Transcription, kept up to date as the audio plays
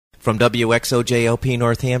From WXOJLP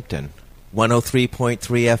Northampton, 103.3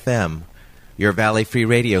 FM, your Valley Free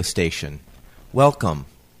radio station. Welcome.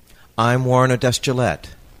 I'm Warren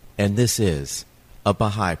Odess-Gillette, and this is A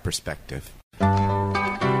Baha'i Perspective.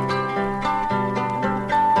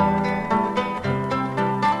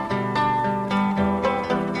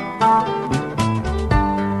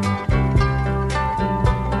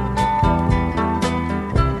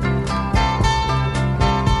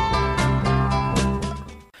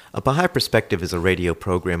 A Baha'i Perspective is a radio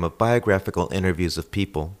program of biographical interviews of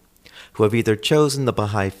people who have either chosen the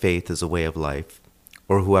Baha'i faith as a way of life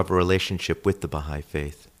or who have a relationship with the Baha'i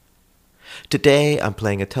faith. Today, I'm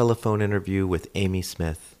playing a telephone interview with Amy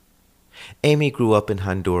Smith. Amy grew up in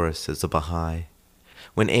Honduras as a Baha'i.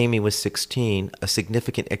 When Amy was 16, a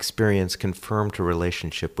significant experience confirmed her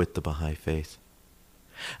relationship with the Baha'i faith.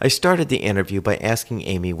 I started the interview by asking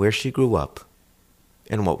Amy where she grew up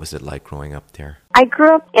and what was it like growing up there. I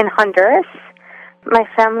grew up in Honduras. My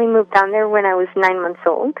family moved down there when I was 9 months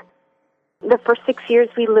old. The first 6 years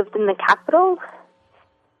we lived in the capital,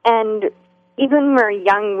 and even when we were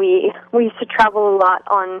young, we used to travel a lot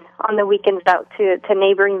on the weekends out to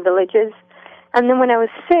neighboring villages. And then when I was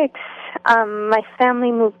 6, my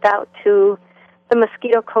family moved out to the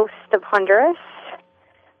Mosquito Coast of Honduras.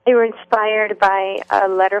 They were inspired by a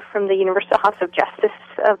letter from the Universal House of Justice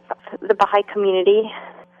of the Baha'i community,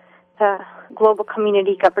 the global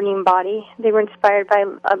community governing body. They were inspired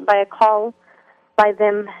by a call by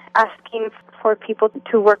them asking for people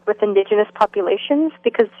to work with indigenous populations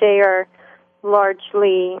because they are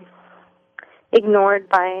largely ignored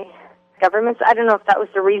by governments. I don't know if that was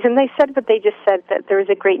the reason they said, but they just said that there was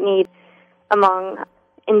a great need among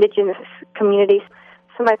indigenous communities.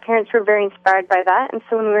 So my parents were very inspired by that. And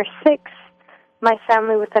so when we were 6, my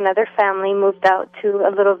family with another family moved out to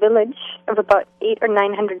a little village of about 800 or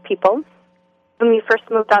 900 people. When we first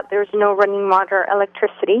moved out, there was no running water or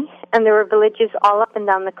electricity, and there were villages all up and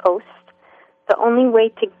down the coast. The only way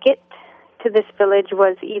to get to this village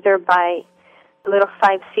was either by a little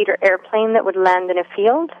 5-seater airplane that would land in a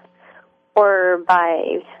field, or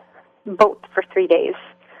by boat for 3 days.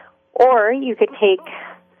 Or you could take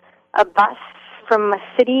a bus from a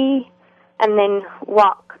city and then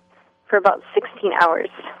walk for about 16 hours.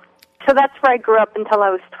 So that's where I grew up until I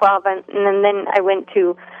was 12, and then I went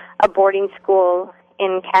to a boarding school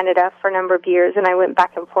in Canada for a number of years, and I went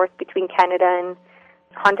back and forth between Canada and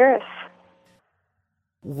Honduras.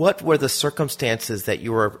 What were the circumstances that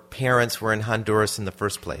your parents were in Honduras in the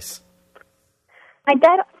first place? My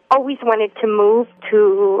dad always wanted to move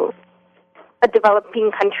to a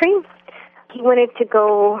developing country. He wanted to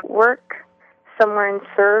go work somewhere and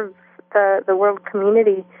serve the world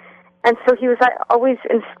community. And so he was always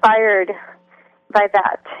inspired by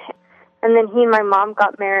that. And then he and my mom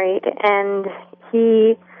got married, and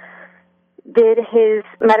he did his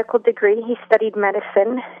medical degree. He studied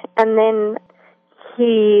medicine, and then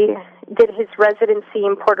he did his residency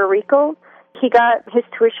in Puerto Rico. He got his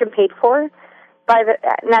tuition paid for by the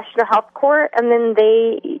National Health Corps, and then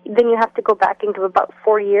you have to go back and give about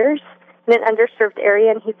 4 years in an underserved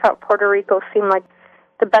area, and he thought Puerto Rico seemed like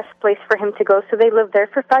the best place for him to go. So they lived there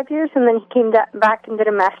for 5 years, and then he came back and did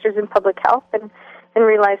a master's in public health and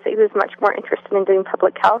realized that he was much more interested in doing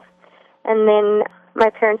public health. And then my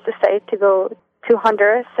parents decided to go to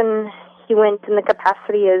Honduras, and he went in the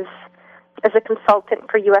capacity as a consultant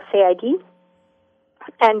for USAID.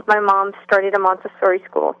 And my mom started a Montessori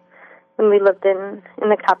school when we lived in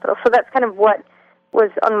the capital. So that's kind of what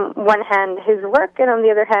was, on one hand, his work, and on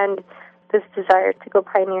the other hand, this desire to go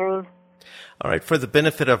pioneering. All right. For the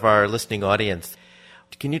benefit of our listening audience,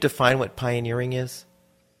 can you define what pioneering is?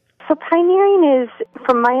 So pioneering is,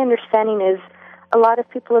 from my understanding, is a lot of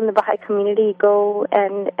people in the Baha'i community go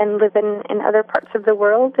and live in other parts of the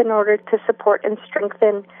world in order to support and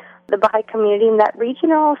strengthen the Baha'i community in that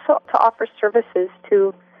region, and also to offer services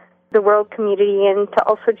to the world community and to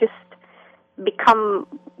also just become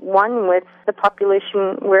one with the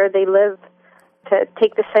population where they live, to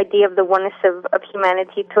take this idea of the oneness of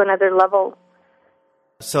humanity to another level.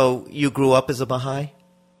 So you grew up as a Baha'i?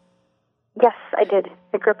 Yes, I did.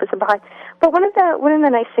 I grew up as a Baha'i. But one of the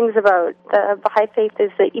nice things about the Baha'i faith is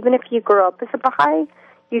that even if you grow up as a Baha'i,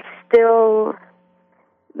 you still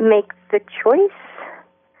make the choice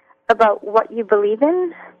about what you believe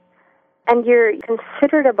in, and you're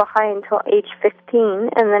considered a Baha'i until age 15,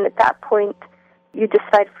 and then at that point you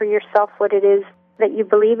decide for yourself what it is that you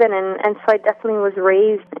believe in. And so I definitely was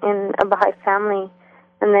raised in a Baha'i family,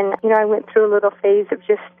 and then I went through a little phase of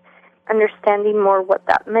just understanding more what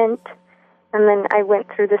that meant. And then I went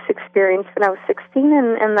through this experience when I was 16,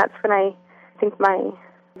 and that's when I think my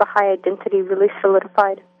Baha'i identity really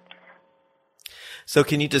solidified. So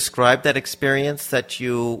can you describe that experience that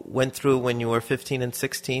you went through when you were 15 and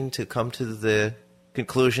 16 to come to the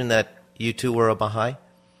conclusion that you too were a Baha'i?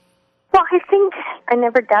 Well, I think I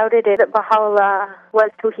never doubted it, that Baha'u'llah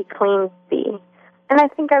was who he claimed to be. And I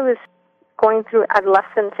think I was going through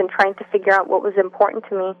adolescence and trying to figure out what was important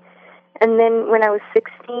to me. And then when I was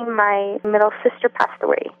 16, my middle sister passed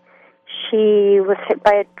away. She was hit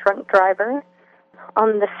by a drunk driver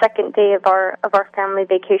on the second day of our family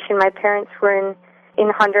vacation. My parents were in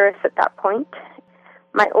Honduras at that point.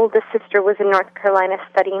 My oldest sister was in North Carolina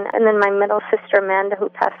studying, and then my middle sister, Amanda, who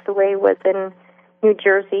passed away, was in New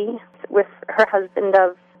Jersey with her husband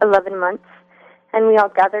of 11 months, and we all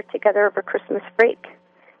gathered together over Christmas break.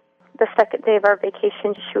 The second day of our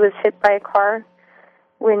vacation, she was hit by a car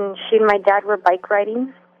when she and my dad were bike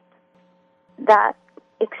riding. That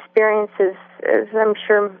experience is, as I'm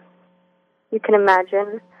sure you can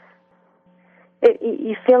imagine,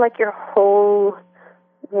 you feel like your whole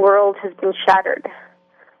world has been shattered.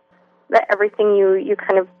 That everything you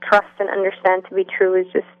kind of trust and understand to be true is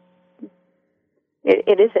just,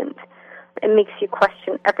 it isn't. It makes you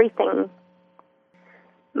question everything.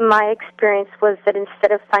 My experience was that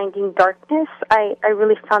instead of finding darkness, I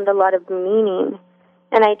really found a lot of meaning,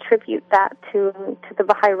 and I attribute that to the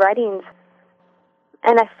Baha'i writings.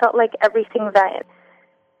 And I felt like everything that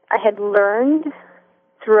I had learned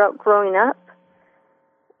throughout growing up,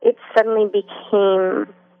 it suddenly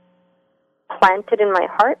became planted in my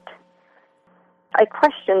heart. I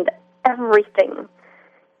questioned everything.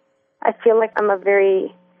 I feel like I'm a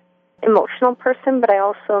very emotional person, but I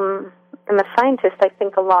also am a scientist. I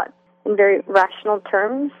think a lot in very rational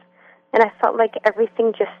terms. And I felt like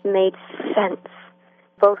everything just made sense,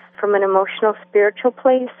 both from an emotional, spiritual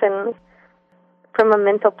place and from a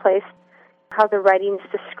mental place. How the writings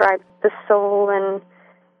describe the soul and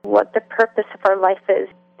what the purpose of our life is.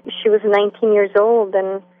 She was 19 years old,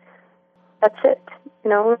 and that's it.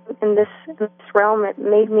 In this realm, it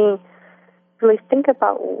made me really think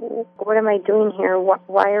about, what am I doing here?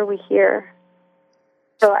 Why are we here?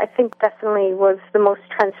 So I think definitely was the most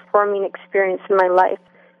transforming experience in my life.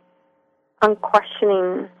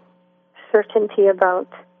 Unquestioning certainty about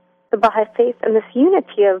the Baha'i faith and this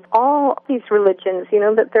unity of all these religions,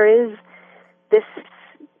 that there is this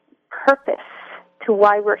purpose to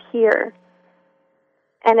why we're here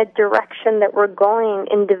and a direction that we're going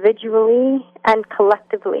individually and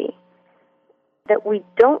collectively that we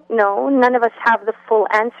don't know. None of us have the full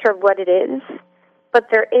answer of what it is, but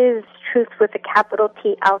there is truth with a capital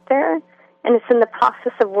T out there, and it's in the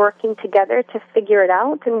process of working together to figure it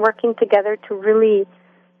out and working together to really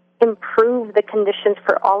improve the conditions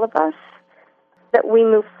for all of us that we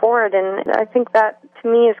move forward. And I think that,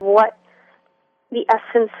 to me, is what the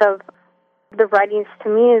essence of the writings to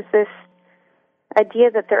me is, this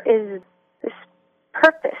idea that there is this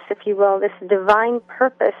purpose, if you will, this divine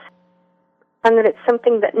purpose, and that it's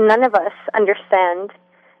something that none of us understand.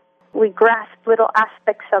 We grasp little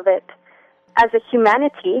aspects of it as a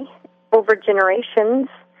humanity over generations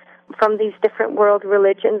from these different world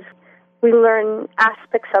religions. We learn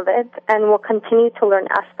aspects of it, and we'll continue to learn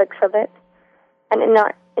aspects of it. And in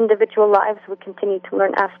our individual lives, we continue to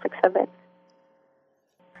learn aspects of it.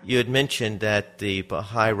 You had mentioned that the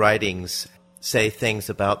Baha'i writings say things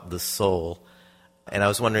about the soul, and I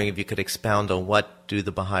was wondering if you could expound on what do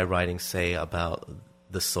the Baha'i writings say about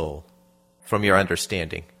the soul, from your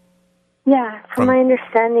understanding? Yeah, from my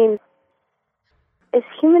understanding, as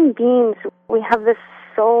human beings, we have this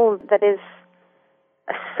soul that is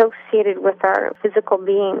associated with our physical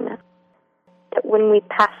being. That when we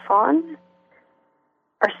pass on,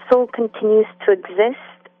 our soul continues to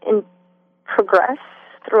exist and progress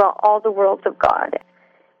throughout all the worlds of God.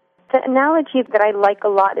 The analogy that I like a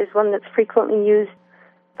lot is one that's frequently used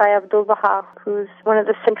by Abdul Baha, who's one of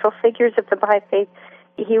the central figures of the Baha'i faith.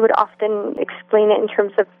 He would often explain it in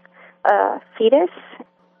terms of a fetus.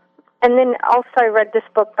 And then also I read this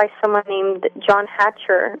book by someone named John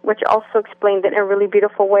Hatcher, which also explained it in a really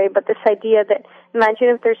beautiful way. But this idea that, imagine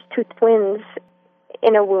if there's two twins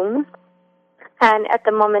in a womb, and at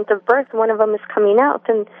the moment of birth, one of them is coming out.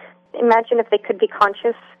 And imagine if they could be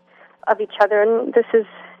conscious of each other. And this is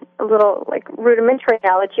a little rudimentary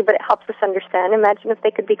analogy, but it helps us understand. Imagine if they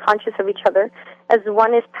could be conscious of each other. As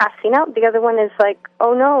one is passing out, the other one is like,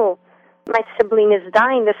 oh no, my sibling is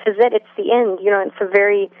dying. This is it. It's the end. It's a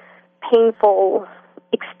very painful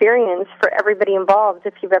experience for everybody involved.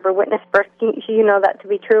 If you've ever witnessed birth, you know that to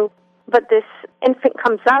be true. But this infant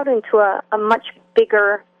comes out into a much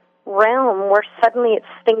bigger realm where suddenly its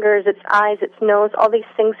fingers, its eyes, its nose, all these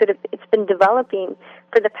things that it's been developing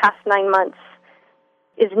for the past 9 months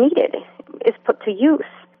is needed, is put to use.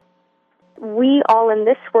 we all in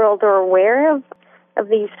this world are aware of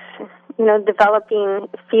these, developing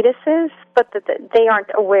fetuses, but that they aren't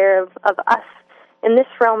aware of us in this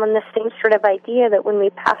realm, and the same sort of idea that when we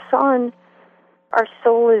pass on, our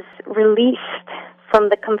soul is released from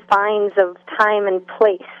the confines of time and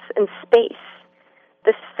place and space,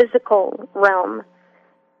 this physical realm,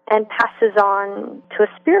 and passes on to a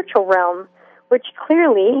spiritual realm, which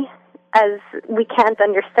clearly, as we can't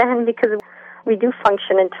understand because we do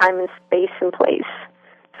function in time and space and place.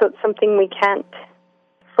 So it's something we can't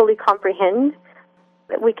fully comprehend,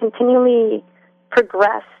 that we continually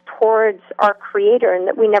progress towards our Creator, and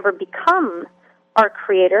that we never become our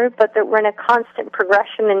Creator, but that we're in a constant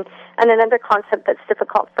progression. And another concept that's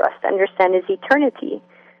difficult for us to understand is eternity,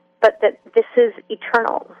 but that this is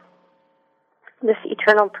eternal, this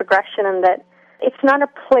eternal progression, and that it's not a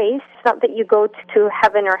place. It's not that you go to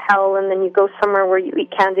heaven or hell and then you go somewhere where you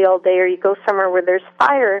eat candy all day or you go somewhere where there's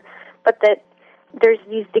fire, but that there's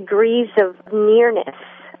these degrees of nearness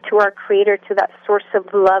to our Creator, to that source of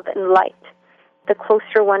love and light. The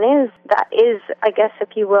closer one is, that is, I guess, if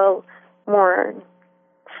you will, more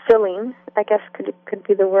filling, I guess could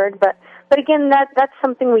be the word. But again, that's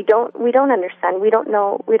something we don't understand. We don't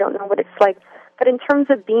know what it's like. But in terms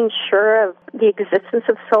of being sure of the existence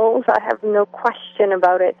of souls, I have no question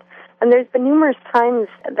about it. And there's been numerous times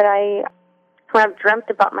that I've dreamt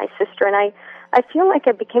about my sister, and I feel like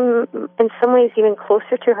I became, in some ways, even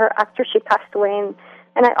closer to her after she passed away.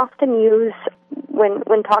 And I often use,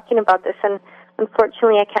 when talking about this, and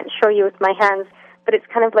unfortunately I can't show you with my hands, but it's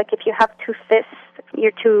kind of like if you have two fists,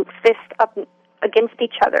 your two fists up against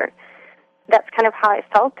each other. That's kind of how I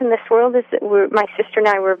felt in this world, is that my sister and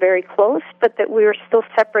I were very close, but that we were still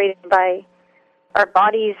separated by our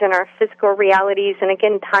bodies and our physical realities, and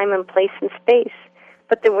again, time and place and space.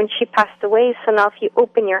 But that when she passed away, so now if you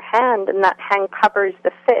open your hand and that hand covers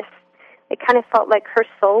the fist, it kind of felt like her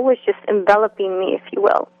soul was just enveloping me, if you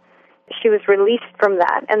will. She was released from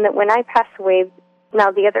that, and that when I pass away,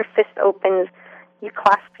 now the other fist opens, you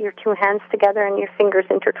clasp your two hands together and your fingers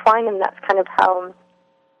intertwine, and that's kind of how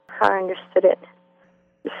I understood it.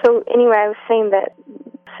 So anyway, I was saying that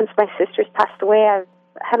since my sister's passed away, I've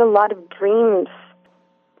had a lot of dreams.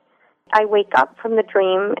 I wake up from the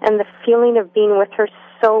dream, and the feeling of being with her is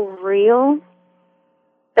so real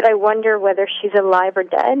that I wonder whether she's alive or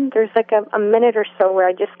dead. There's like a minute or so where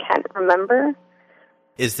I just can't remember.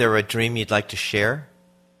 Is there a dream you'd like to share?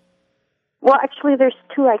 Well, actually, there's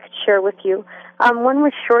two I could share with you. One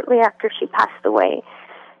was shortly after she passed away,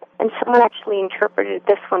 and someone actually interpreted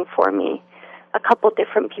this one for me. A couple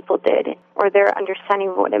different people did, or their understanding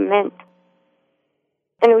of what it meant.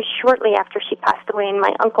 And it was shortly after she passed away, and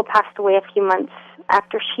my uncle passed away a few months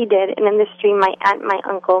after she did. And in this dream, my aunt, my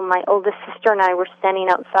uncle, my oldest sister, and I were standing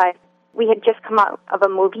outside. We had just come out of a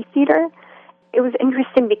movie theater. It was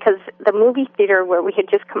interesting because the movie theater where we had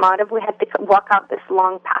just come out of, we had to walk out this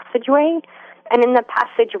long passageway. And in the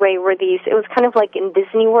passageway were these, it was kind of like in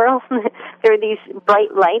Disney World. There were these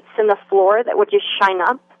bright lights in the floor that would just shine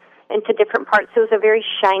up into different parts. So it was a very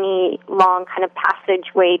shiny, long kind of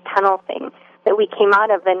passageway tunnel thing that we came out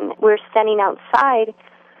of. And we were standing outside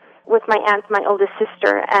with my aunt, my oldest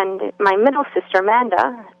sister, and my middle sister,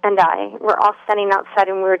 Amanda, and I were all standing outside,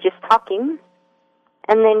 and we were just talking.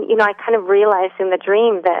 And then, I kind of realized in the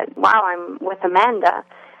dream that, wow, I'm with Amanda.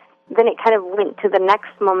 Then it kind of went to the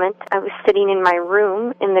next moment. I was sitting in my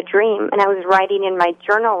room in the dream, and I was writing in my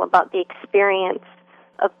journal about the experience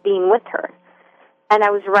of being with her. And I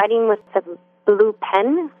was writing with the blue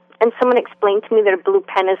pen, and someone explained to me that a blue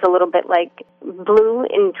pen is a little bit like blue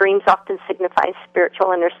in dreams often signifies spiritual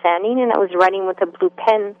understanding, and I was writing with a blue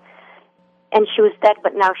pen. And she was dead,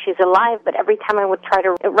 but now she's alive. But every time I would try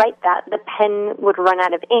to write that, the pen would run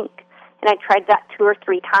out of ink. And I tried that 2 or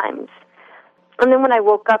 3 times. And then when I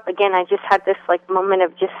woke up again, I just had this moment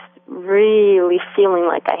of just really feeling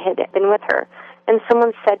like I had been with her. And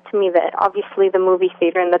someone said to me that obviously the movie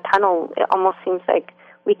theater and the tunnel, it almost seems like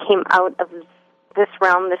we came out of this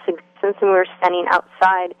realm, this existence, and we were standing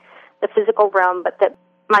outside the physical realm, but that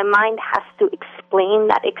my mind has to explain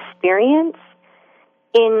that experience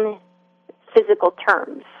in physical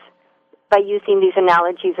terms by using these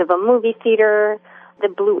analogies of a movie theater. The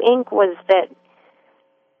blue ink was that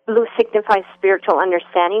blue signifies spiritual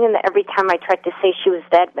understanding, and that every time I tried to say she was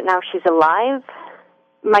dead but now she's alive,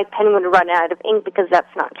 my pen would run out of ink because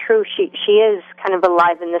that's not true. She is kind of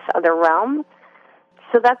alive in this other realm.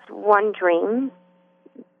 So that's one dream.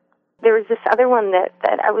 There was this other one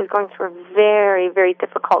that I was going through a very, very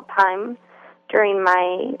difficult time during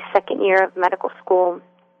my second year of medical school.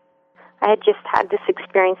 I had just had this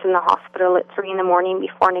experience in the hospital at 3 a.m.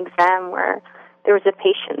 before an exam where there was a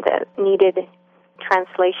patient that needed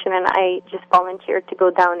translation, and I just volunteered to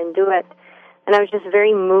go down and do it. And I was just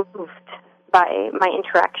very moved by my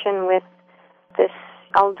interaction with this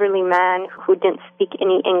elderly man who didn't speak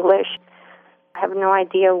any English. I have no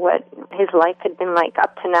idea what his life had been like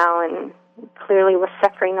up to now, and clearly was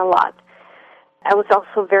suffering a lot. I was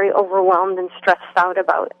also very overwhelmed and stressed out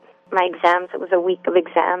about my exams. It was a week of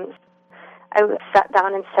exams. I sat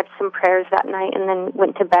down and said some prayers that night and then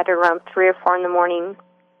went to bed around 3 or 4 in the morning.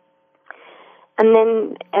 And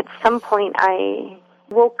then at some point I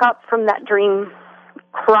woke up from that dream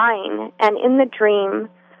crying, and in the dream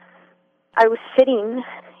I was sitting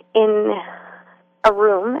in a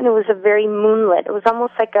room, and it was a very moonlit. It was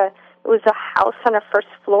almost like it was a house on a first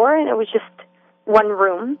floor, and it was just one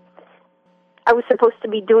room. I was supposed to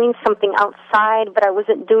be doing something outside, but I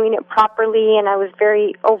wasn't doing it properly, and I was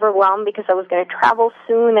very overwhelmed because I was going to travel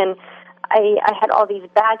soon, and I had all these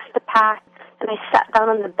bags to pack, and I sat down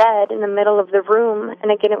on the bed in the middle of the room,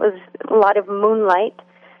 and again, it was a lot of moonlight.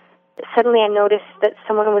 Suddenly I noticed that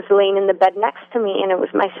someone was laying in the bed next to me, and it was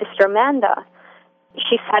my sister Amanda.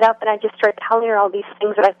 She sat up, and I just started telling her all these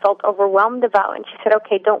things that I felt overwhelmed about, and she said,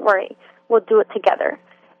 "Okay, don't worry, we'll do it together."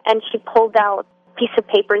 And she pulled out a piece of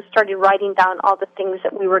paper and started writing down all the things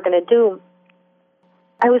that we were going to do.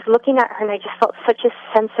 I was looking at her, and I just felt such a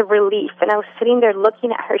sense of relief, and I was sitting there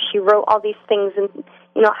looking at her. She wrote all these things and,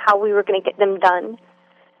 how we were going to get them done.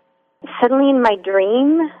 Suddenly in my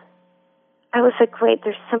dream, I was like, wait,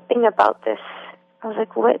 there's something about this. I was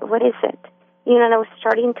like, what is it? And I was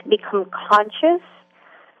starting to become conscious.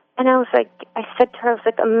 And I was like, I said to her, I was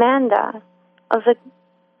like, Amanda, I was like,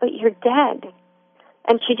 but you're dead.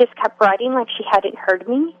 And she just kept writing like she hadn't heard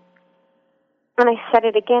me. And I said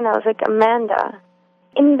it again. I was like, Amanda.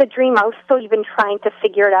 In the dream, I was still even trying to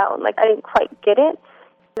figure it out. Like, I didn't quite get it.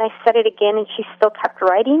 And I said it again, and she still kept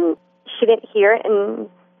writing. She didn't hear it and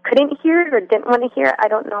couldn't hear it or didn't want to hear it. I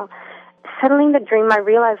don't know. Suddenly in the dream, I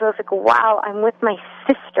realized, I was like, wow, I'm with my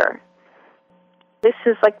sister. This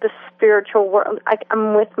is like the spiritual world.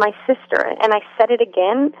 I'm with my sister. And I said it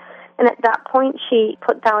again, and at that point, she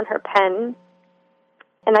put down her pen,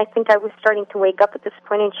 and I think I was starting to wake up at this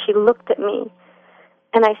point, and she looked at me,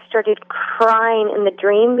 and I started crying in the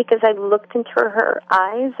dream because I looked into her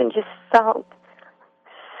eyes and just felt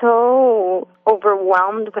so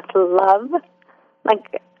overwhelmed with love,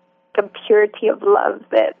 like a purity of love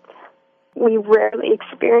that we rarely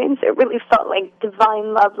experience. It really felt like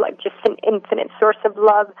divine love, like just an infinite source of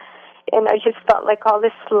love. And I just felt like all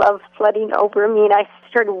this love flooding over me, and I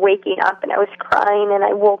started waking up, and I was crying, and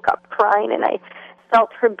I woke up crying, and I felt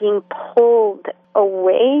her being pulled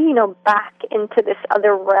away, back into this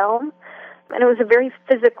other realm. And it was a very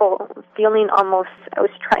physical feeling almost. I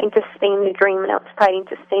was trying to stay in the dream, and I was fighting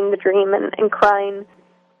to stay in the dream and crying.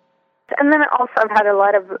 And then also I've had a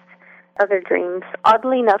lot of other dreams.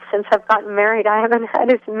 Oddly enough, since I've gotten married, I haven't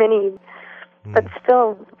had as many, but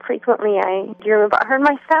still frequently I dream about her. And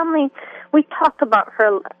my family, we talk about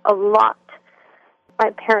her a lot.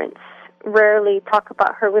 My parents rarely talk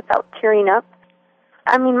about her without tearing up.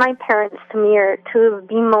 I mean, my parents, to me, are two of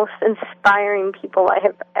the most inspiring people I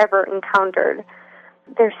have ever encountered.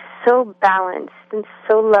 They're so balanced and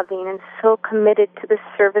so loving and so committed to the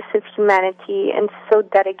service of humanity and so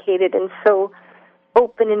dedicated and so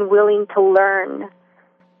open and willing to learn.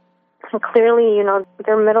 And clearly,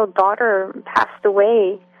 their middle daughter passed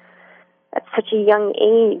away at such a young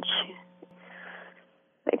age.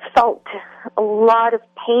 They felt a lot of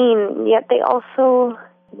pain, yet they also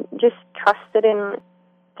just trusted in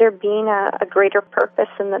there being a greater purpose,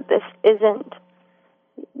 and that this isn't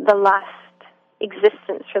the last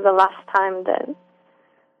existence or the last time that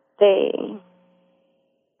they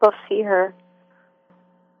will see her.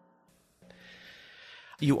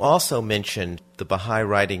 You also mentioned the Baha'i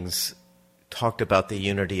writings talked about the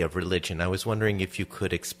unity of religion. I was wondering if you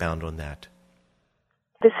could expound on that.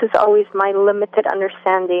 This is always my limited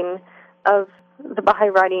understanding of the Baha'i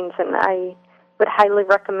writings, and I would highly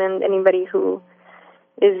recommend anybody who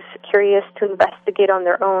is curious to investigate on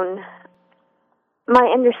their own. My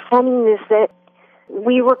understanding is that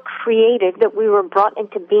we were created, that we were brought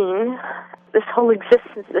into being. This whole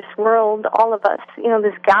existence, this world, all of us,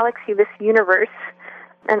 this galaxy, this universe,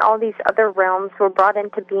 and all these other realms were brought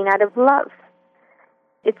into being out of love.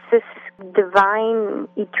 It's this divine,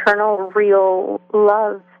 eternal, real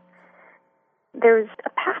love. There's a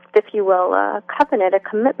pact, if you will, a covenant, a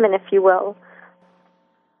commitment, if you will,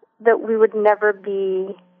 that we would never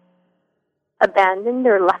be abandoned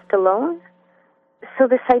or left alone. So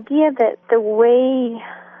this idea that the way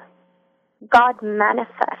God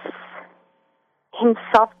manifests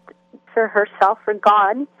himself or herself or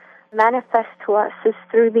God manifest to us is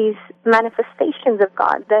through these manifestations of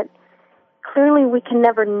God that clearly we can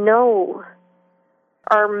never know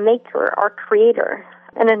our maker, our creator.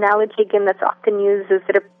 An analogy, again, that's often used is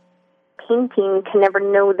that a painting can never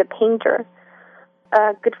know the painter.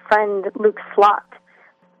 A good friend, Luke Slott,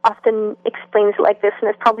 often explains it like this, and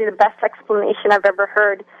it's probably the best explanation I've ever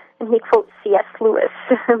heard. And he quotes C.S. Lewis,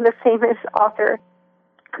 the famous author,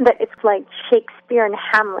 that it's like Shakespeare and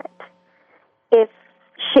Hamlet. If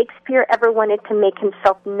Shakespeare ever wanted to make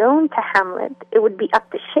himself known to Hamlet, it would be up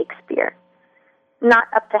to Shakespeare, not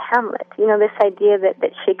up to Hamlet. You know, this idea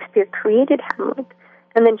that Shakespeare created Hamlet,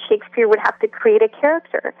 and then Shakespeare would have to create a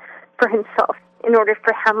character for himself in order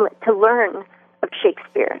for Hamlet to learn of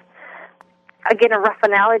Shakespeare. Again, a rough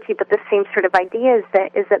analogy, but the same sort of idea is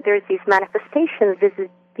that there's these manifestations,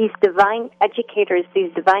 these divine educators,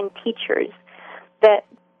 these divine teachers that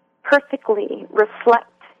perfectly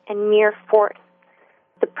reflect and mirror forth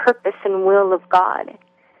the purpose and will of God.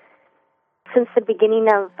 Since the beginning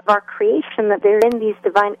of our creation, that there have been these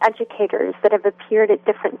divine educators that have appeared at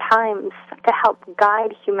different times to help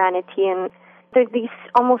guide humanity. And there's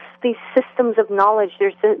almost these systems of knowledge.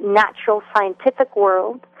 There's the natural scientific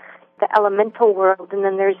world, the elemental world, and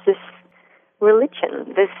then there's this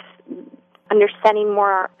religion, this understanding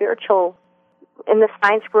more our spiritual. In the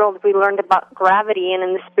science world, we learned about gravity, and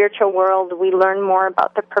in the spiritual world, we learn more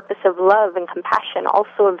about the purpose of love and compassion,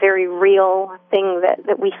 also a very real thing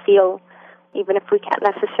that we feel, even if we can't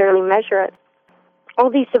necessarily measure it. All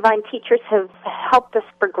these divine teachers have helped us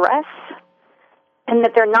progress, and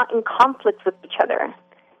that they're not in conflict with each other.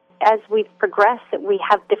 As we've progressed, that we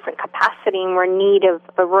have different capacity, and we're in need of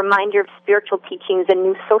a reminder of spiritual teachings and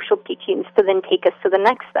new social teachings to then take us to the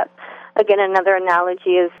next step. Again, another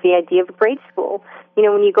analogy is the idea of grade school. You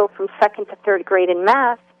know, when you go from second to third grade in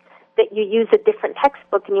math, that you use a different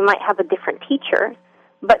textbook and you might have a different teacher,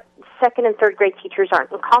 but second and third grade teachers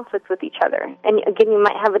aren't in conflict with each other. And again, you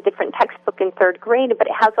might have a different textbook in third grade, but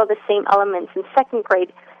it has all the same elements in second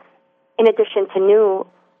grade in addition to new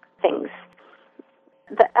things.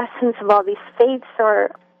 The essence of all these faiths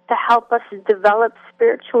are to help us develop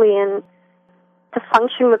spiritually and to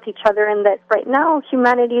function with each other, and that right now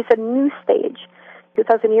humanity is a new stage.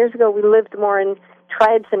 2,000 years ago we lived more in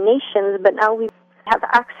tribes and nations, but now we have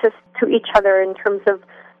access to each other in terms of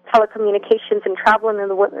telecommunications and travel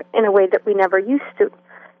in a way that we never used to.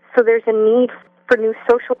 So there's a need for new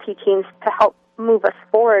social teachings to help move us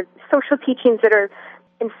forward, social teachings that are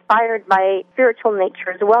inspired by spiritual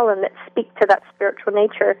nature as well and that speak to that spiritual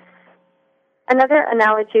nature. Another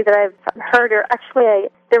analogy that I've heard, or actually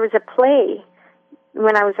there was a play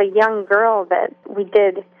when I was a young girl that we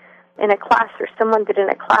did in a class, or someone did in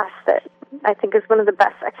a class, that I think is one of the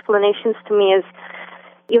best explanations to me is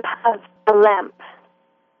you have a lamp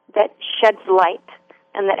that sheds light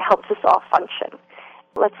and that helps us all function.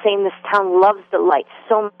 Let's say in this town loves the light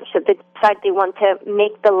so much that they decide they want to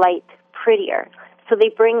make the light prettier. So they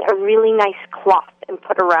bring a really nice cloth and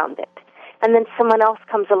put around it. And then someone else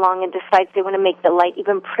comes along and decides they want to make the light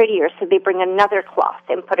even prettier, so they bring another cloth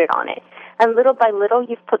and put it on it. And little by little,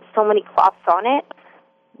 you've put so many cloths on it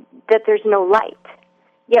that there's no light.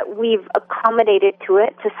 Yet we've accommodated to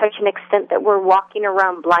it to such an extent that we're walking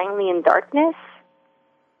around blindly in darkness.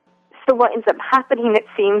 So what ends up happening, it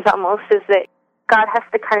seems almost, is that God has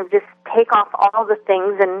to kind of just take off all the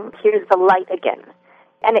things and here's the light again.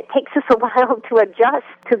 And it takes us a while to adjust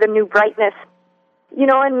to the new brightness. You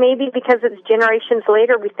know, and maybe because it's generations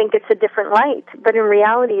later, we think it's a different light. But in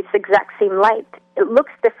reality, it's the exact same light. It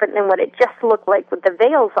looks different than what it just looked like with the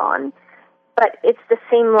veils on. But it's the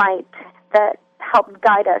same light that helped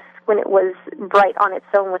guide us when it was bright on its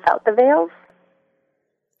own without the veils.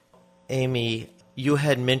 Amy, you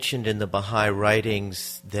had mentioned in the Baha'i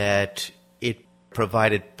writings that it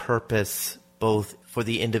provided purpose both for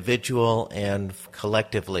the individual and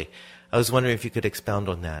collectively. I was wondering if you could expound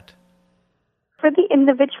on that. For the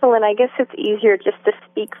individual, and I guess it's easier just to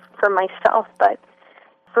speak for myself, but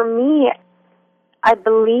for me, I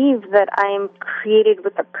believe that I am created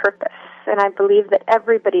with a purpose, and I believe that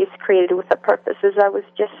everybody is created with a purpose, as I was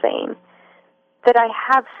just saying. That I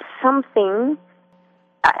have something,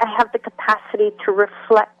 I have the capacity to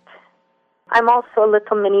reflect. I'm also a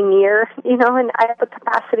little mini mirror, you know, and I have the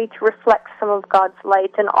capacity to reflect some of God's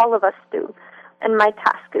light, and all of us do. And my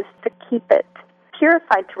task is to keep it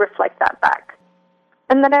purified to reflect that back.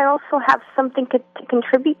 And then I also have something to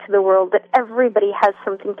contribute to the world, that everybody has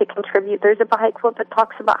something to contribute. There's a Baha'i quote that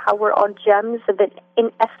talks about how we're all gems of an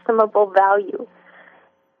inestimable value.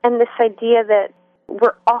 And this idea that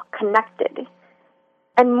we're all connected.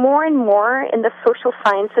 And more in the social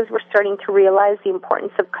sciences, we're starting to realize the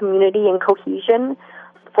importance of community and cohesion.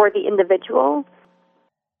 for the individual.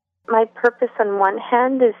 My purpose on one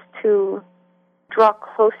hand is to draw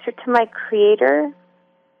closer to my Creator,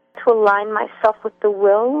 to align myself with the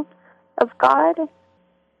will of God.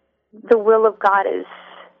 The will of God is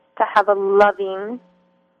to have a loving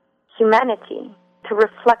humanity, to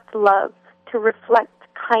reflect love, to reflect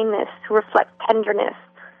kindness, to reflect tenderness,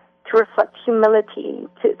 to reflect humility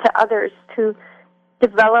to others, to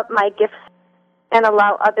develop my gifts and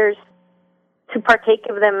allow others to partake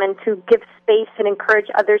of them and to give space and encourage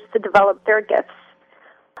others to develop their gifts.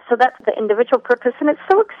 So that's the individual purpose, and it's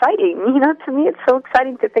so exciting. To me it's so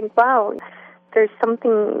exciting to think, wow, there's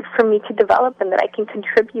something for me to develop and that I can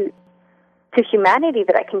contribute to humanity,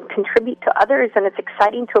 that I can contribute to others, and it's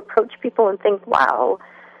exciting to approach people and think, wow,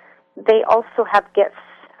 they also have gifts.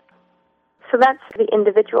 So that's the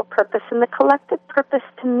individual purpose, and the collective purpose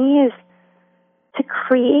to me is to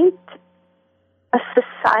create a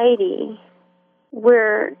society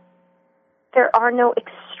where there are no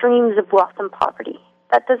extremes of wealth and poverty.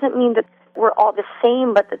 That doesn't mean that we're all the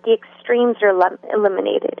same, but that the extremes are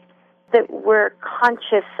eliminated, that we're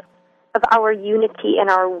conscious of our unity and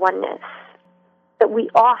our oneness, that we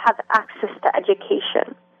all have access to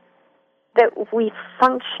education, that we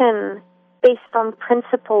function based on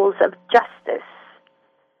principles of justice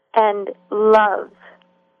and love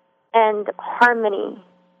and harmony,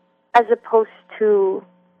 as opposed to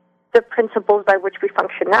the principles by which we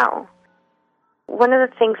function now. One of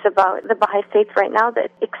the things about the Baha'i faith right now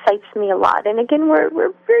that excites me a lot, and again, we're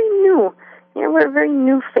very new. We're a very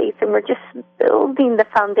new faith, and we're just building the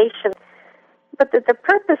foundation. But the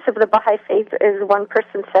purpose of the Baha'i faith, as one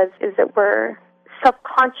person says, is that we're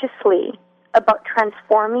self-consciously about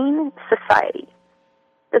transforming society.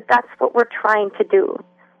 That's what we're trying to do.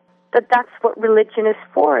 That's what religion is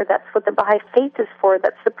for. That's what the Baha'i faith is for.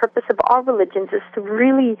 That's the purpose of all religions, is to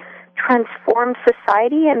really transform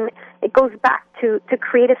society. And it goes back to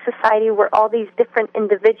create a society where all these different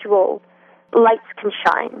individual lights can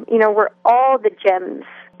shine, where all the gems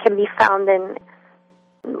can be found and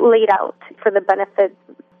laid out for the benefit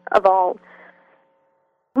of all.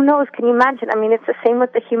 Who knows? Can you imagine? It's the same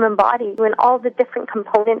with the human body. When all the different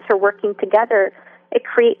components are working together, it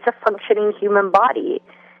creates a functioning human body.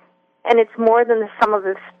 And it's more than the sum of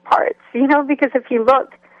its parts, because if you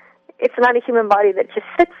look, it's not a human body that just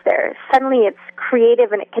sits there. Suddenly it's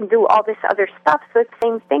creative and it can do all this other stuff. So it's the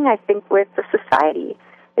same thing, I think, with the society.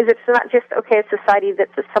 Is it's not just, a society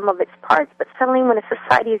that's the sum of its parts, but suddenly when a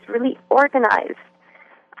society is really organized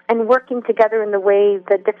and working together in the way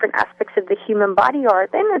the different aspects of the human body are,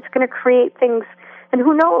 then it's going to create things. And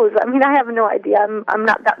who knows? I have no idea. I'm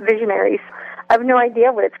not that visionary. So I have no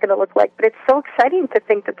idea what it's going to look like. But it's so exciting to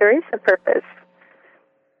think that there is a purpose.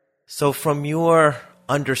 So from your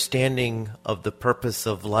understanding of the purpose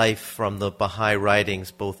of life from the Baha'i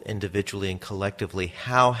writings, both individually and collectively,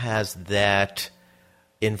 how has that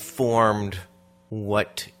informed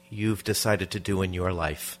what you've decided to do in your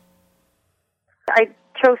life? I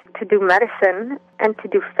chose to do medicine and to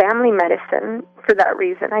do family medicine for that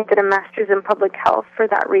reason. I did a master's in public health for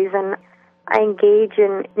that reason. I engage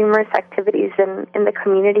in numerous activities in the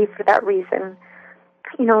community for that reason,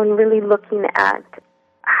 and really looking at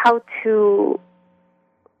how to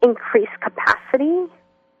increase capacity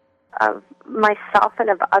of myself and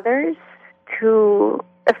of others to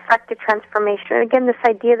effect a transformation. Again, this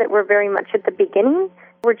idea that we're very much at the beginning,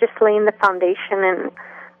 we're just laying the foundation and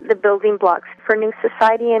the building blocks for a new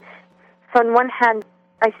society. And so on one hand,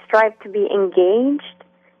 I strive to be engaged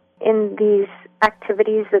in these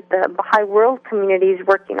activities that the Baha'i world community is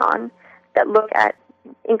working on that look at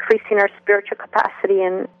increasing our spiritual capacity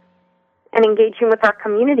and engaging with our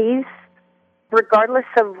communities, regardless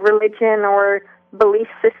of religion or belief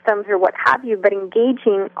systems or what have you, but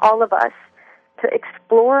engaging all of us to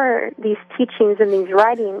explore these teachings and these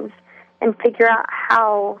writings and figure out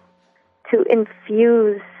how to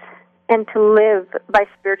infuse and to live by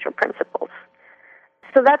spiritual principles.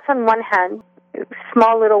 So that's on one hand,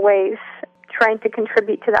 small little ways, trying to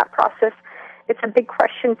contribute to that process. It's a big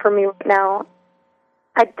question for me right now.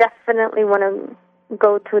 I definitely want to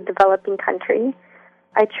go to a developing country.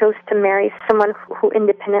 I chose to marry someone who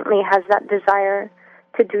independently has that desire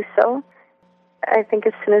to do so. I think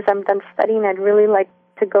as soon as I'm done studying, I'd really like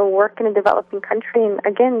to go work in a developing country and,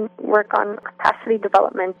 again, work on capacity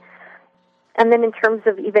development. And then in terms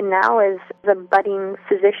of even now as a budding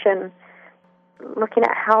physician, looking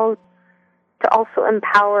at how to also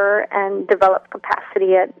empower and develop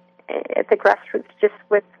capacity at the grassroots just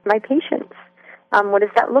with my patients. What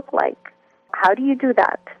does that look like? How do you do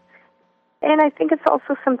that? And I think it's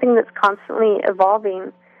also something that's constantly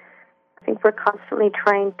evolving. I think we're constantly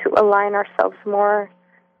trying to align ourselves more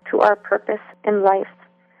to our purpose in life.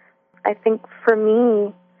 I think for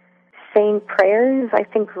me, saying prayers, I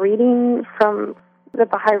think reading from the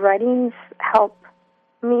Baha'i writings help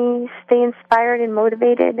me stay inspired and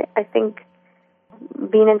motivated. I think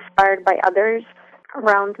being inspired by others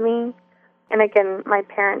around me. And again, my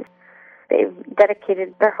parents, they've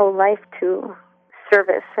dedicated their whole life to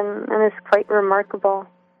service, and it's quite remarkable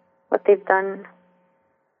what they've done.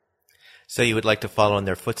 So you would like to follow in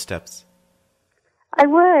their footsteps? I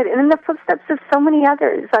would, and in the footsteps of so many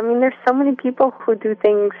others. I mean, there's so many people who do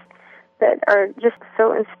things that are just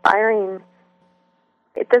so inspiring.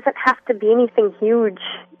 It doesn't have to be anything huge.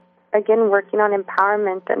 Again, working on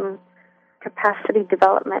empowerment and capacity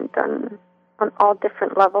development on all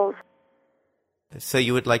different levels. So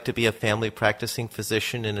you would like to be a family practicing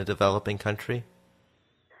physician in a developing country?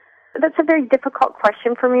 That's a very difficult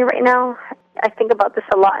question for me right now. I think about this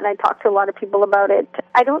a lot, and I talk to a lot of people about it.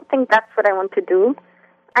 I don't think that's what I want to do.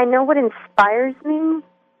 I know what inspires me,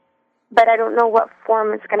 but I don't know what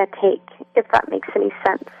form it's going to take, if that makes any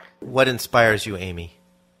sense. What inspires you, Amy?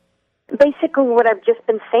 Basically what I've just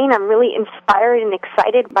been saying, I'm really inspired and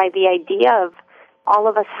excited by the idea of all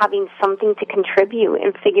of us having something to contribute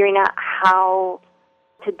and figuring out how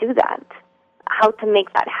to do that, how to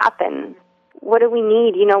make that happen. What do we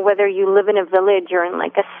need? You know, whether you live in a village or in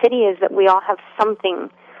like a city, is that we all have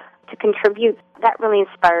something to contribute. That really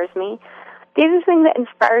inspires me. The other thing that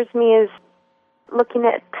inspires me is looking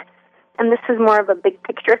at, and this is more of a big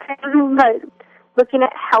picture thing, but looking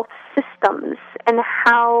at health systems and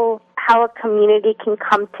how a community can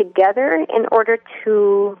come together in order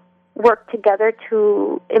to work together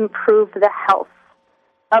to improve the health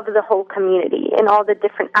of the whole community and all the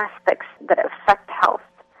different aspects that affect health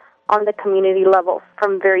on the community level,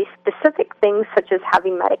 from very specific things such as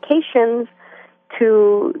having medications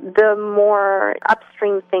to the more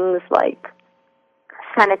upstream things like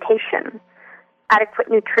sanitation, adequate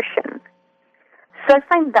nutrition. So I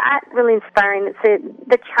find that really inspiring.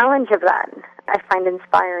 The challenge of that I find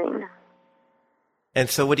inspiring. And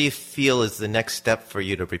so what do you feel is the next step for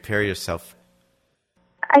you to prepare yourself?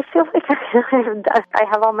 I feel like I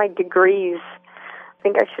have all my degrees. I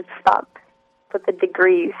think I should stop with the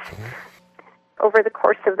degrees. Over the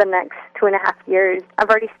course of the next 2.5 years, I've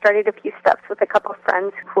already started a few steps with a couple of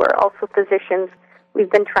friends who are also physicians. We've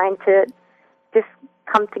been trying to just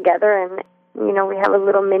come together and, you know, we have a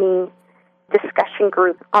little mini discussion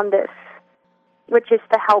group on this, which is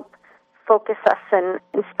to help focus us and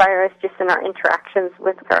inspire us just in our interactions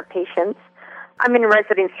with our patients. I'm in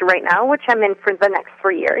residency right now, which I'm in for the next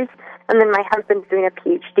 3 years, and then my husband's doing a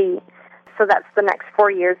PhD, so that's the next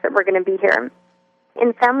 4 years that we're going to be here.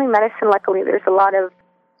 In family medicine, luckily, there's a lot of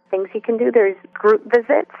things you can do. There's group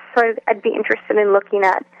visits, so I'd be interested in looking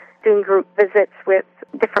at doing group visits with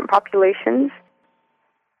different populations.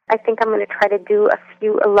 I think I'm going to try to do a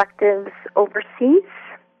few electives overseas.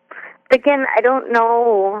 Again, I don't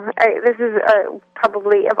know. This is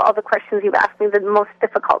probably, of all the questions you've asked me, the most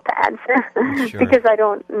difficult to answer. Sure. Because I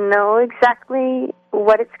don't know exactly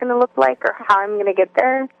what it's going to look like or how I'm going to get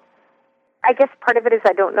there. I guess part of it is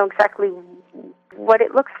I don't know exactly what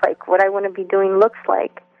it looks like, what I want to be doing looks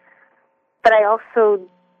like. But I also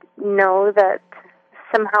know that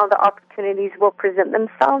somehow the opportunities will present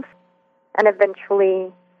themselves, and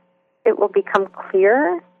eventually it will become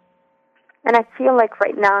clear. And I feel like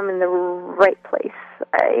right now I'm in the right place.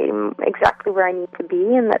 I'm exactly where I need to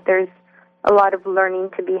be, and that there's a lot of learning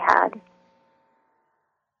to be had.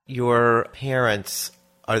 Your parents,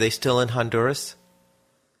 are they still in Honduras?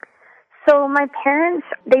 So my parents,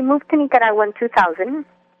 they moved to Nicaragua in 2000.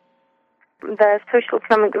 The Social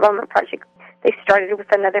Economic Development Project they started with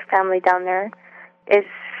another family down there is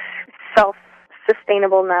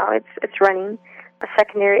self-sustainable now. It's running a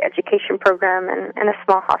secondary education program and a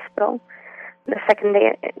small hospital. The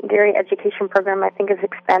secondary education program, I think, is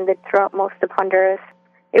expanded throughout most of Honduras.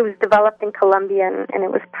 It was developed in Colombia, and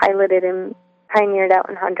it was piloted and pioneered out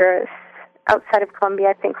in Honduras. Outside of Colombia,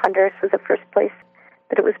 I think Honduras was the first place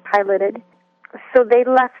that it was piloted. So they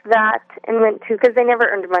left that and went to, because they never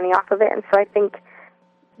earned money off of it, and so I think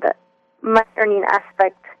the money earning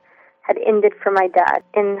aspect had ended for my dad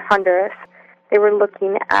in Honduras. They were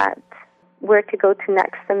looking at where to go to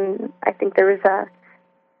next, and I think there was a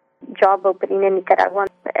job opening in Nicaragua.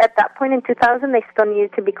 At that point in 2000, they still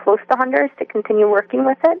needed to be close to Honduras to continue working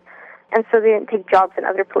with it, and so they didn't take jobs in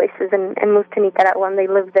other places and moved to Nicaragua, and they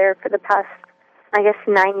lived there for the past, I guess,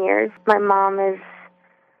 9 years. My mom is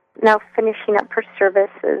now finishing up her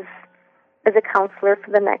service as a counselor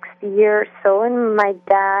for the next year or so, and my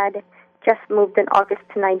dad just moved in August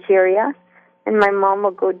to Nigeria, and my mom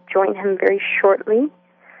will go join him very shortly.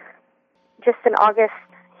 Just in August,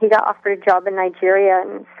 he got offered a job in Nigeria,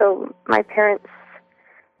 and so my parents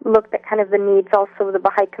looked at kind of the needs also of the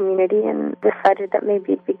Baha'i community and decided that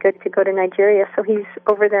maybe it'd be good to go to Nigeria. So he's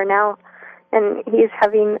over there now, and he's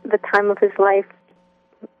having the time of his life.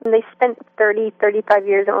 And they spent 35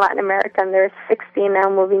 years in Latin America, and they're 60 and now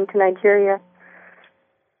moving to Nigeria.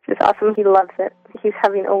 It's awesome. He loves it. He's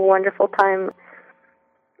having a wonderful time.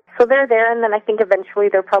 So they're there, and then I think eventually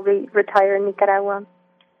they'll probably retire in Nicaragua.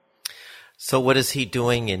 So what is he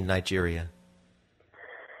doing in Nigeria?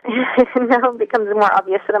 Now it becomes more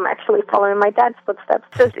obvious that I'm actually following my dad's footsteps.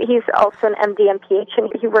 So he's also an MD and PH, and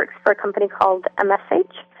he works for a company called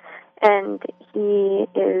MSH, and he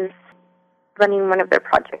is running one of their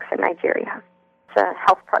projects in Nigeria. It's a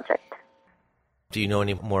health project. Do you know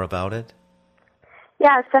any more about it?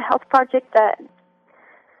 Yeah, it's a health project that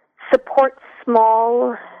supports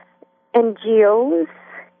small NGOs,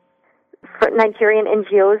 for Nigerian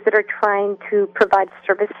NGOs that are trying to provide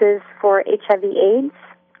services for HIV/AIDS.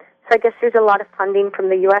 So I guess there's a lot of funding from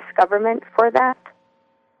the U.S. government for that.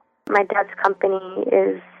 My dad's company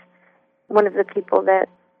is one of the people that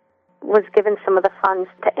was given some of the funds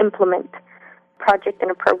to implement a project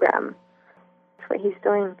and a program. That's what he's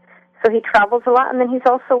doing. So he travels a lot, and then he's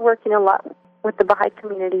also working a lot with the Baha'i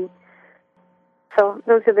community. So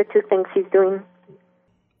those are the two things he's doing.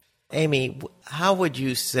 Amy, how would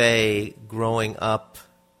you say growing up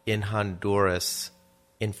in Honduras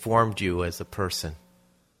informed you as a person?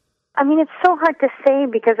 I mean, it's so hard to say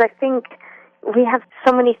because I think we have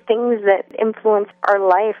so many things that influence our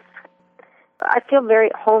life. I feel very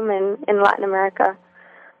at home in Latin America,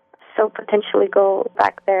 so potentially go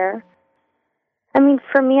back there. I mean,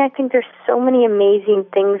 for me, I think there's so many amazing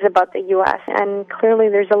things about the U.S., and clearly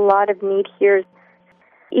there's a lot of need here.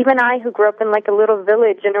 Even I, who grew up in like a little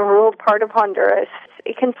village in a rural part of Honduras,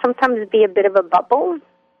 it can sometimes be a bit of a bubble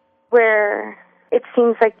where it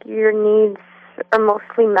seems like your needs are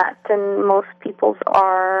mostly met and most people's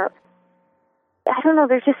are. I don't know,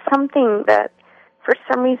 there's just something that, for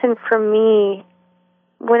some reason for me,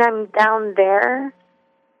 when I'm down there,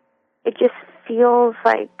 it just feels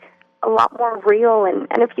like a lot more real. And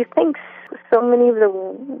if you think so many of the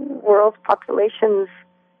world's populations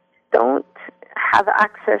don't have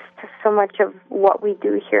access to so much of what we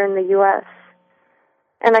do here in the U.S.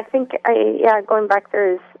 And I think, going back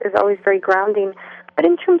there is always very grounding. But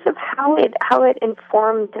in terms of how it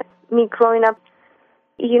informed me growing up,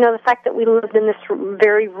 you know, the fact that we lived in this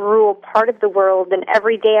very rural part of the world, and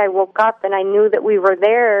every day I woke up and I knew that we were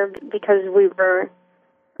there because we were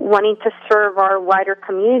wanting to serve our wider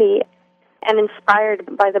community, and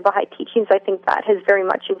inspired by the Baha'i teachings, I think that has very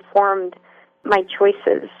much informed my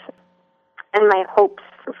choices and my hopes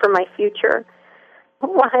for my future.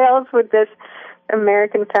 Why else would this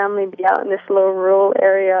American family be out in this little rural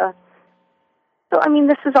area? So, I mean,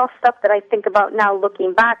 this is all stuff that I think about now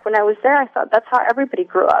looking back. When I was there, I thought that's how everybody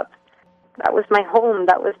grew up. That was my home.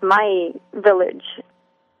 That was my village.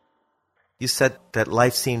 You said that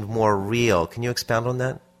life seemed more real. Can you expound on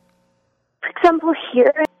that? For example,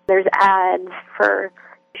 here, there's ads for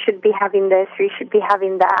you should be having this or you should be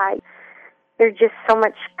having that. There's just so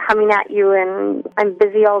much coming at you, and I'm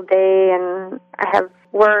busy all day, and I have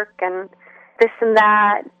work and this and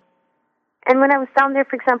that. And when I was down there,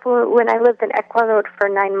 for example, when I lived in Ecuador for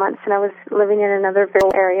 9 months and I was living in another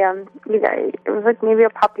rural area, it was like maybe a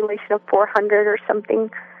population of 400 or something,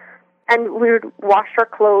 and we would wash our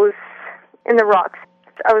clothes in the rocks.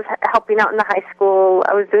 I was helping out in the high school.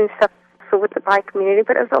 I was doing stuff with the Baha'i community,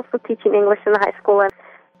 but I was also teaching English in the high school, and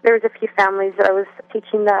there was a few families that I was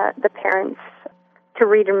teaching the parents to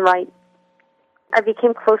read and write. I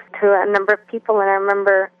became close to a number of people, and I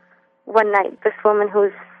remember one night this woman who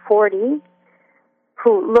was 40,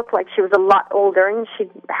 who looked like she was a lot older, and she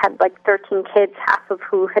had like 13 kids, half of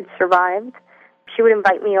who had survived. She would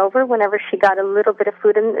invite me over whenever she got a little bit of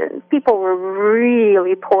food, and people were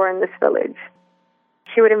really poor in this village.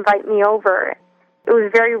 She would invite me over. It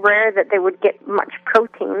was very rare that they would get much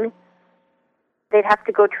protein. They'd have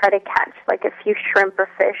to go try to catch like a few shrimp or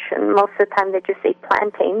fish, and most of the time they just ate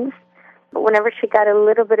plantains. But whenever she got a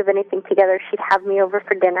little bit of anything together, she'd have me over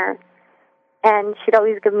for dinner, and she'd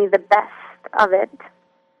always give me the best of it.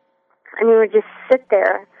 And we would just sit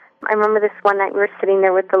there. I remember this one night we were sitting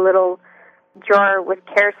there with a little jar with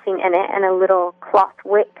kerosene in it and a little cloth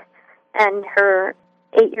wick, and her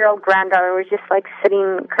 8-year-old granddaughter was just like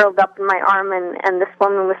sitting curled up in my arm, and this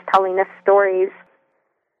woman was telling us stories.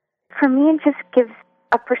 For me, it just gives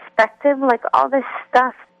a perspective, like all this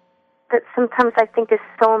stuff that sometimes I think is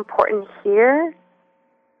so important here,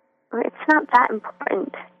 it's not that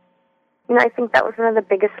important. You know, I think that was one of the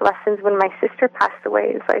biggest lessons when my sister passed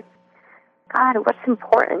away. It's like, God, what's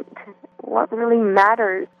important? What really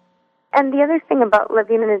matters? And the other thing about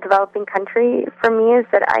living in a developing country for me is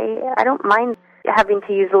that I don't mind having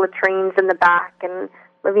to use the latrines in the back and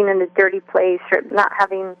living in a dirty place or not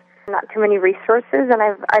having not too many resources. And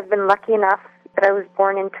I've been lucky enough that I was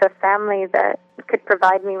born into a family that could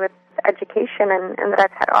provide me with education and that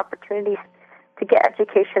I've had opportunities to get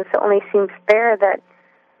education. So it only seems fair that,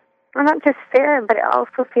 well, not just fair, but it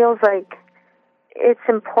also feels like it's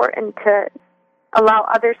important to allow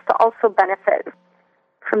others to also benefit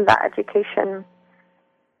from that education.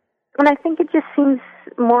 And I think it just seems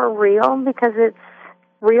more real because it's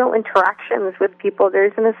real interactions with people. There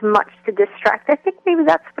isn't as much to distract. I think maybe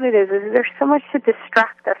that's what it is there's so much to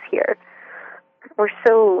distract us here. We're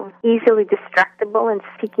so easily distractible and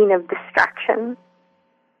seeking of distraction.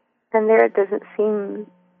 And there it doesn't seem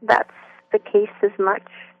that's the case as much.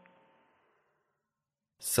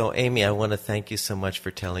 So, Amy, I want to thank you so much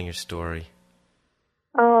for telling your story.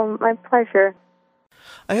 Oh, my pleasure.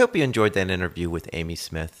 I hope you enjoyed that interview with Amy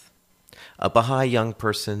Smith, a Baha'i young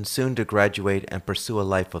person soon to graduate and pursue a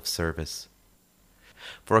life of service.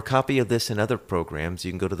 For a copy of this and other programs,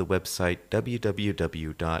 you can go to the website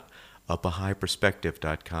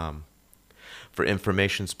www.abahaiperspective.com. For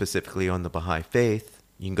information specifically on the Baha'i Faith,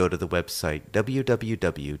 you can go to the website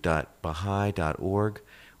www.baha'i.org,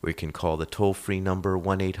 where you can call the toll-free number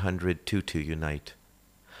 1-800-22-UNITE.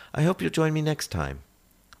 I hope you'll join me next time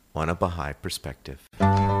on A Baha'i Perspective.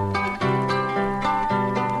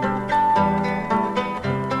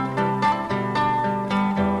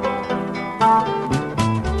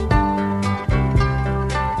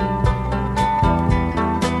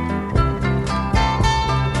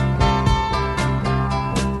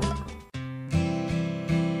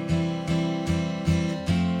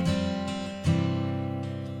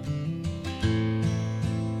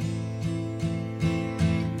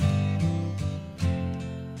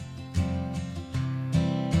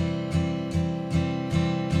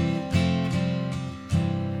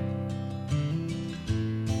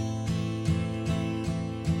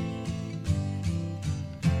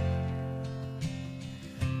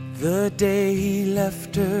 The day he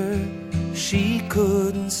left her, she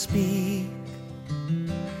couldn't speak.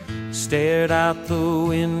 Stared out the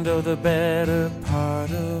window the better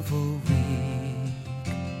part of a week.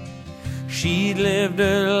 She'd lived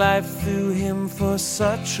her life through him for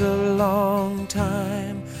such a long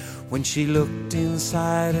time. When she looked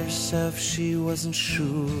inside herself, she wasn't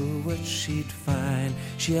sure what she'd find.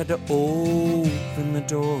 She had to open the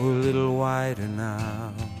door a little wider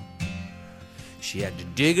now. She had to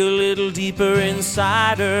dig a little deeper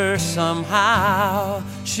inside her somehow.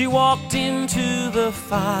 She walked into the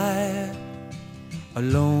fire,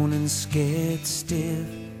 alone and scared stiff.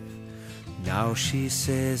 Now she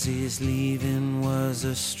says his leaving was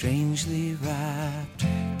a strangely wrapped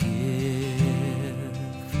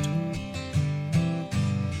gift.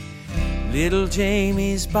 Little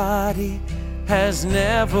Jamie's body has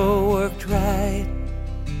never worked right.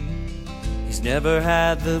 He's never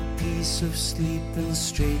had the peace of sleeping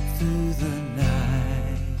straight through the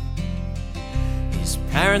night. His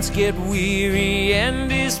parents get weary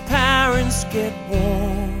and his parents get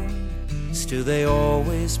worn. Still they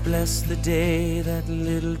always bless the day that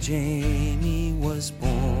little Jamie was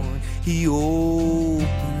born. He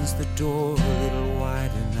opens the door a little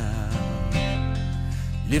wider now,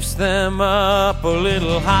 lifts them up a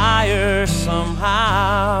little higher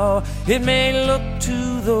somehow. It may look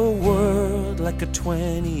to the world like a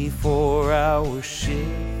 24-hour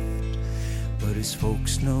shift, but his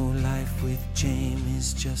folks know life with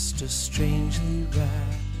Jamie's just a strangely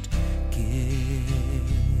wrapped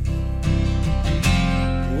gift.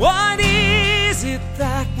 What is it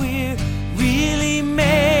that we're really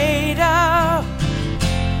made of?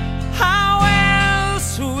 How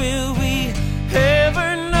else will we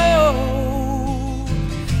ever know?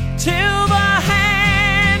 Till the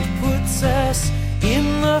hand puts us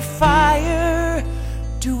in the fire,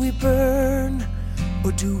 do we burn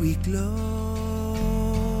or do we glow?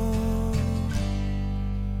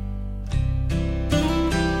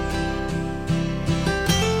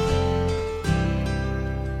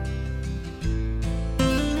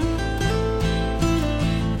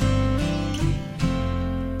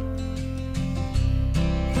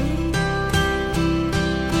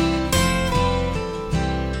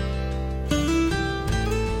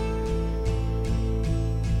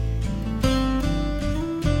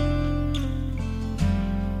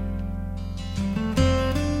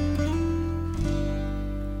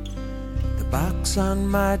 On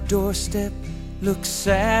my doorstep looks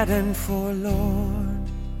sad and forlorn.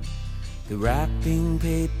 The wrapping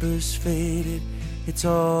paper's faded it's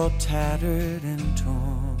all tattered and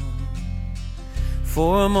torn.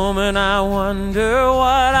 For a moment I wonder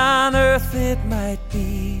what on earth it might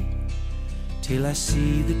be, till I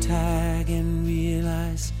see the tag and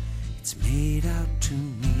realize it's made out to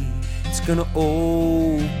me. It's gonna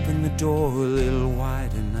open the door a little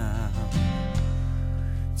wider now.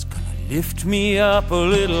 It's gonna lift me up a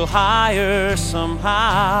little higher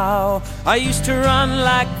somehow. I used to run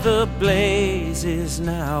like the blazes,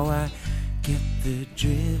 now I get the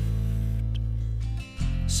drift.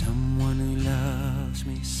 Someone who loves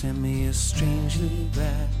me sent me a strangely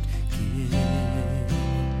wrapped gift.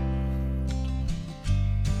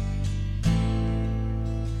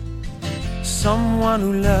 Someone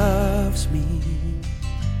who loves me,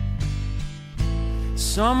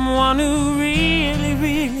 someone who really,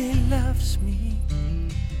 really loves me,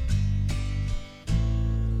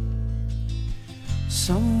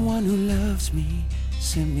 someone who loves me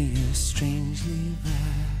sent me a strangely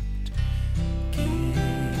wrapped gift.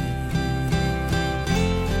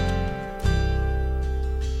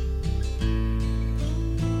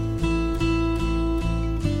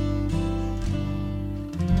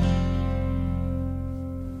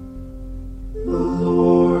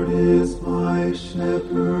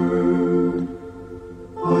 Shepherd,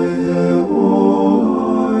 I have all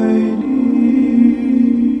I need.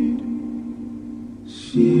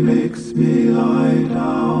 She makes me lie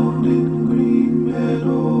down in green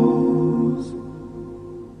meadows,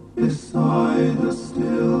 beside the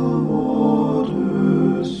still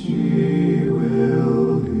waters she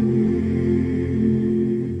will lead.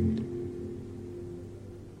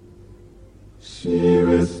 She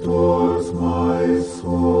restores my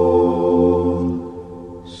soul,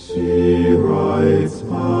 she rights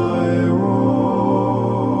my wrongs.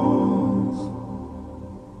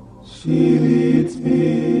 She leads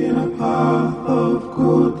me in a path of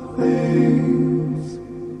good things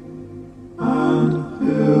and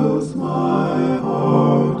fills my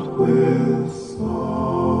heart with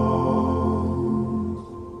songs.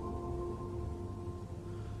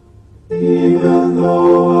 Even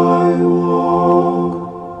though I walk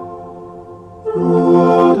through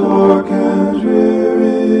a dark and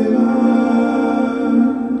dreary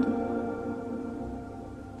land,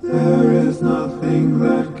 there is nothing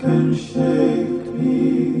that can shake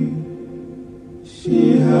me.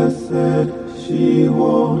 She has said she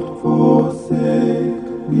won't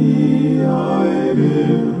forsake me. I'm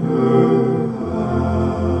in her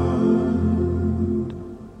hand.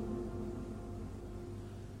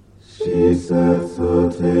 She sets a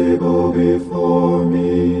table before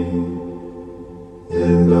me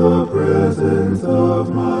in the presence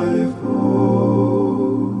of my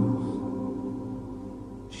foes.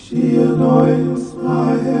 She anoints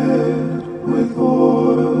my head with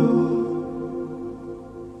oil,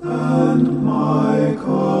 and my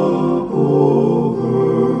cup overflows.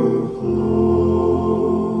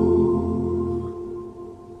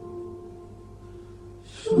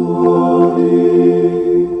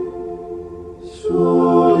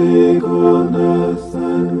 Surely goodness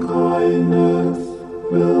and kindness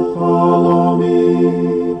will follow me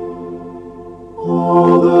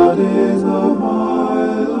all the days of my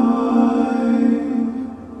life,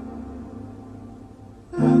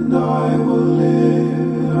 and I will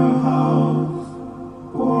live in her house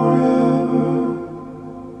forever,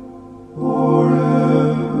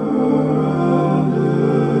 forever and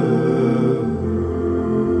ever.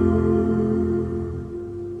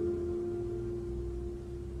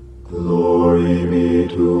 Glory be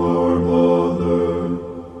to our Mother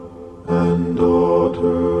and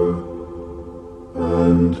Daughter,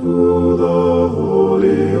 and to the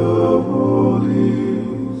Holy of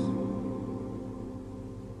Holies,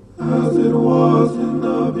 as it was in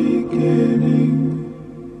the beginning,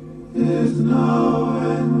 is now,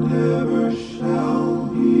 and ever shall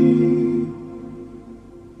be,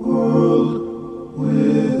 world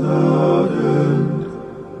without end.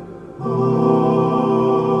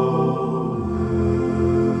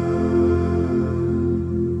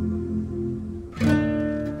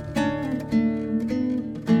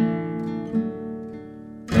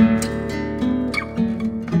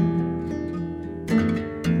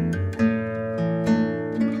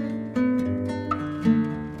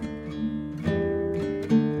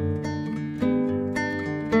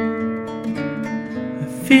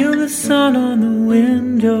 Feel the sun on the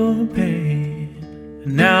window pane,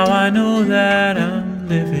 and now I know that I'm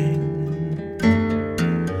living.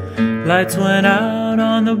 Lights went out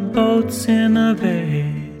on the boats in the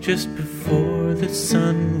bay just before the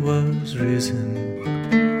sun was risen.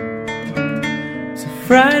 So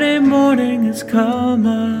Friday morning has come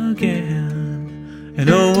again, and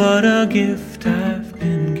oh what a gift I've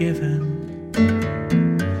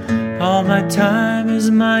my time is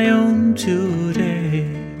my own today.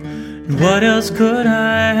 And what else could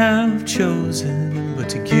I have chosen but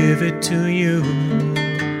to give it to you?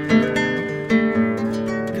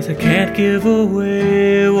 'Cause I can't give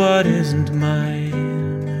away what isn't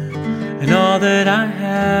mine, and all that I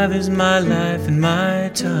have is my life and my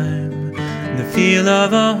time, and the feel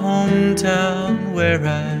of a hometown where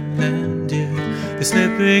I landed. The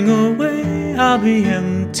slipping away, I'll be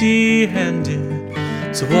empty-handed.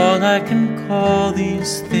 So all I can call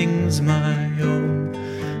these things my own,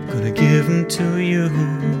 gonna give them to you.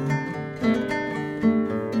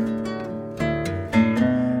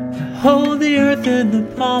 I hold the earth in the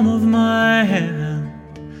palm of my hand,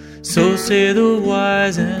 so say the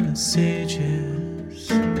wise and the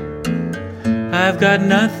sages. I've got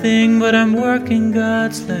nothing but I'm working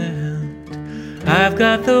God's land. I've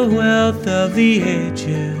got the wealth of the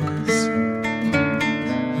ages.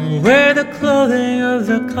 Wear the clothing of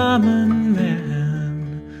the common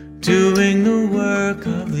man, doing the work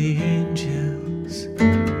of the angels.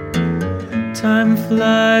 Time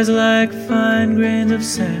flies like fine grains of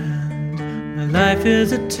sand. My life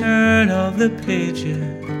is a turn of the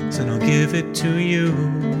pages, and I'll give it to you.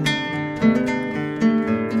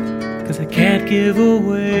 'Cause I can't give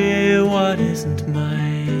away what isn't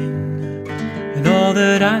mine, and all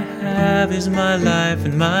that I have is my life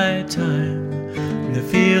and my time, and the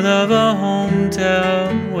feel of a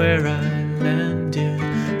hometown where I landed.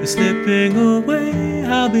 The slipping away,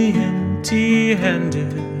 I'll be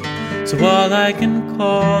empty-handed. So all I can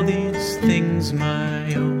call these things my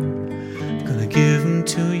own, gonna give them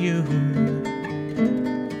to you.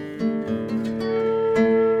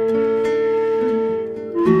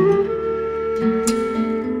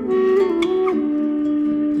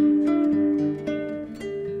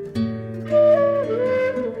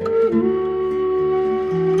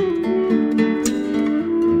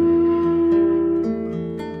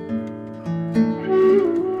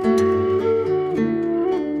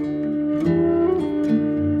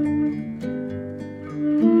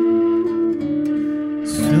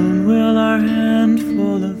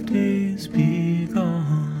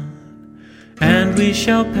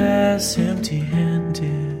 Shall pass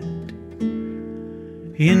empty-handed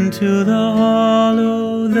into the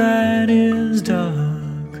hollow that is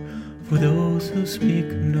dark for those who speak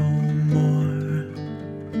no more.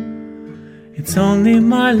 It's only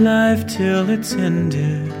my life till it's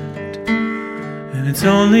ended, and it's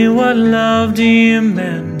only what love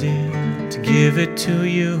demanded to give it to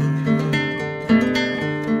you.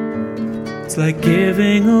 It's like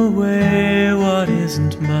giving away what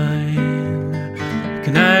isn't mine.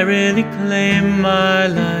 Can I really claim my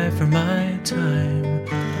life or my time,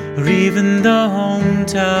 or even the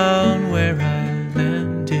hometown where I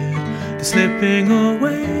landed? The slipping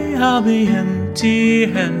away, I'll be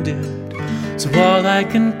empty-handed. So all I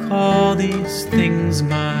can call these things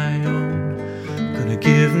my own, gonna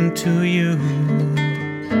give them to you.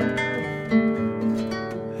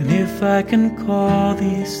 And if I can call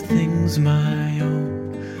these things my own,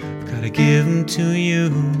 gotta give them to you.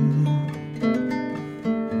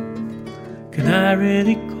 Can I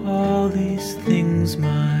really call these things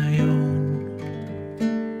my own?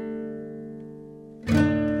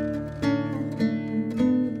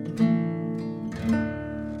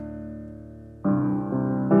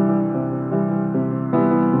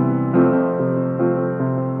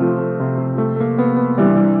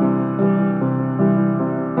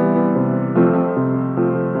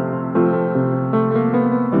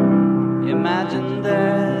 Imagine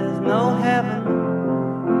there's no heaven.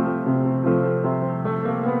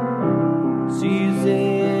 It's easy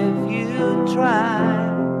if you try.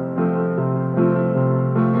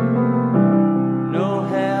 No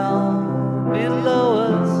hell below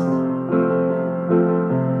us,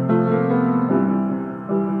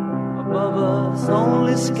 above us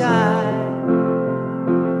only sky.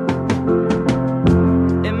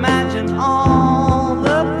 Imagine all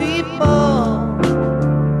the people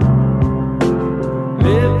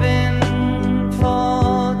living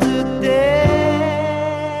for today.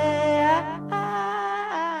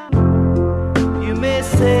 You may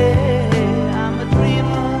say I'm a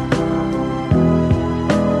dreamer,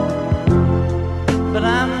 but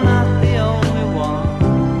I'm not the only one.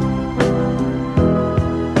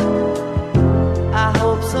 I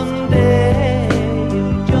hope someday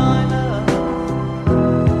you'll join us,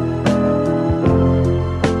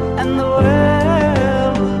 and the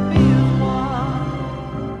world will be as one.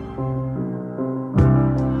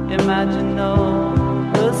 Imagine no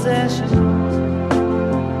possessions.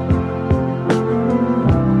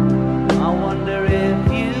 I wonder if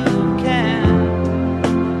you can.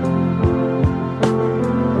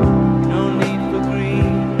 No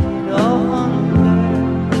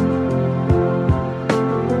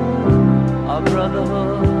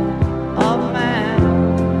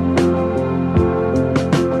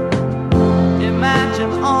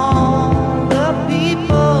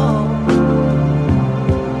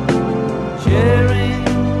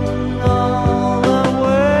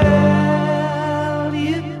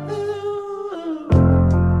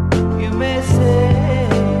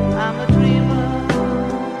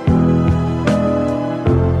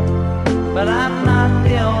but I'm not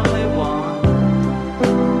the only one.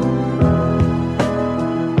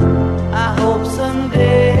 I hope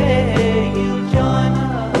someday you'll join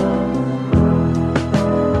us,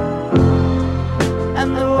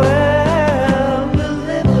 and the world will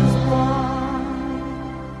live as one.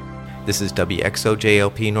 This is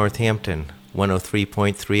WXOJLP Northampton,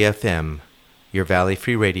 103.3 FM, your Valley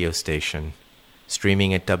Free radio station,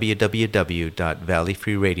 streaming at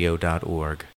www.valleyfreeradio.org.